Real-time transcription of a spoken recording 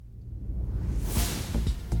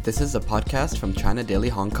This is a podcast from China Daily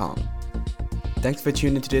Hong Kong. Thanks for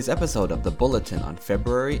tuning in to today's episode of The Bulletin on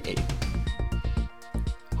February 8th.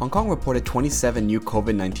 Hong Kong reported 27 new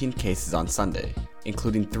COVID-19 cases on Sunday,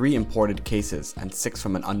 including 3 imported cases and 6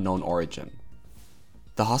 from an unknown origin.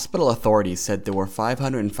 The hospital authorities said there were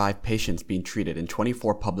 505 patients being treated in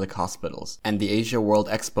 24 public hospitals and the Asia World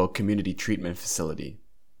Expo Community Treatment Facility.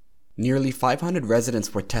 Nearly 500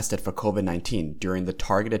 residents were tested for COVID-19 during the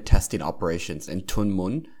targeted testing operations in Tuen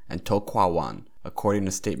Mun and To Kwa Wan, according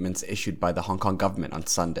to statements issued by the Hong Kong government on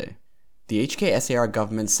Sunday. The HKSAR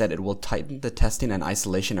government said it will tighten the testing and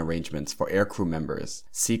isolation arrangements for aircrew members,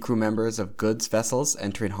 sea crew members of goods vessels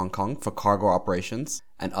entering Hong Kong for cargo operations,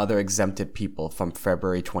 and other exempted people from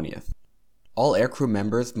February 20th. All aircrew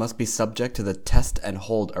members must be subject to the test and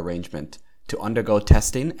hold arrangement to undergo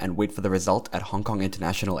testing and wait for the result at Hong Kong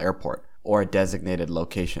International Airport or a designated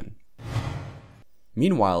location.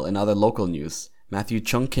 Meanwhile, in other local news, Matthew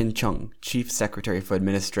Chung Kin Chung, Chief Secretary for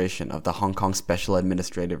Administration of the Hong Kong Special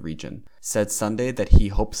Administrative Region, said Sunday that he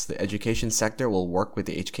hopes the education sector will work with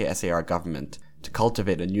the HKSAR government to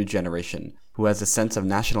cultivate a new generation who has a sense of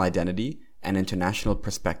national identity and international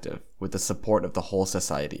perspective with the support of the whole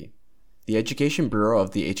society. The Education Bureau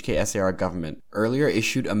of the HKSAR government earlier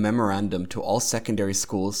issued a memorandum to all secondary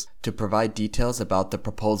schools to provide details about the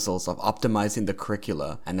proposals of optimizing the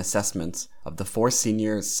curricula and assessments of the 4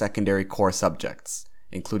 senior secondary core subjects,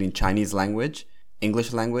 including Chinese language,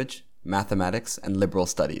 English language, mathematics, and liberal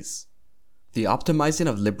studies. The optimizing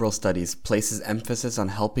of liberal studies places emphasis on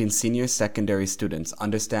helping senior secondary students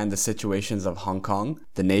understand the situations of Hong Kong,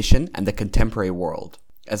 the nation, and the contemporary world,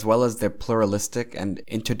 as well as their pluralistic and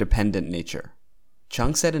interdependent nature.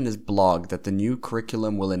 Chung said in his blog that the new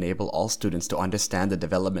curriculum will enable all students to understand the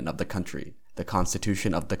development of the country, the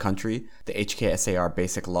constitution of the country, the HKSAR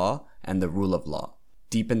basic law, and the rule of law,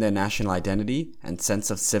 deepen their national identity and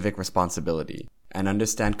sense of civic responsibility, and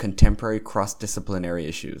understand contemporary cross-disciplinary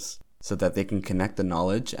issues, so that they can connect the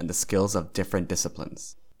knowledge and the skills of different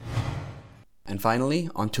disciplines. And finally,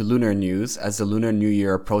 on to lunar news as the Lunar New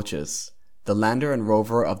Year approaches. The lander and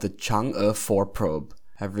rover of the Chang'e 4 probe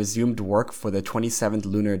have resumed work for the 27th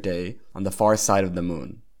lunar day on the far side of the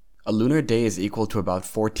moon. A lunar day is equal to about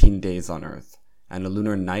 14 days on Earth, and a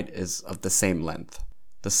lunar night is of the same length.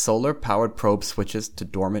 The solar-powered probe switches to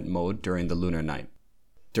dormant mode during the lunar night.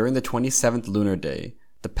 During the 27th lunar day,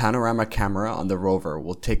 the panorama camera on the rover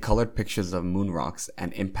will take colored pictures of moon rocks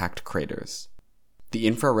and impact craters. The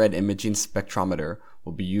infrared imaging spectrometer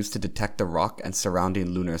will be used to detect the rock and surrounding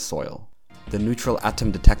lunar soil. The neutral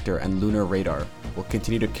atom detector and lunar radar will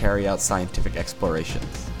continue to carry out scientific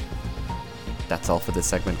explorations. That's all for this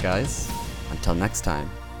segment, guys. Until next time,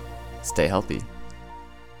 stay healthy.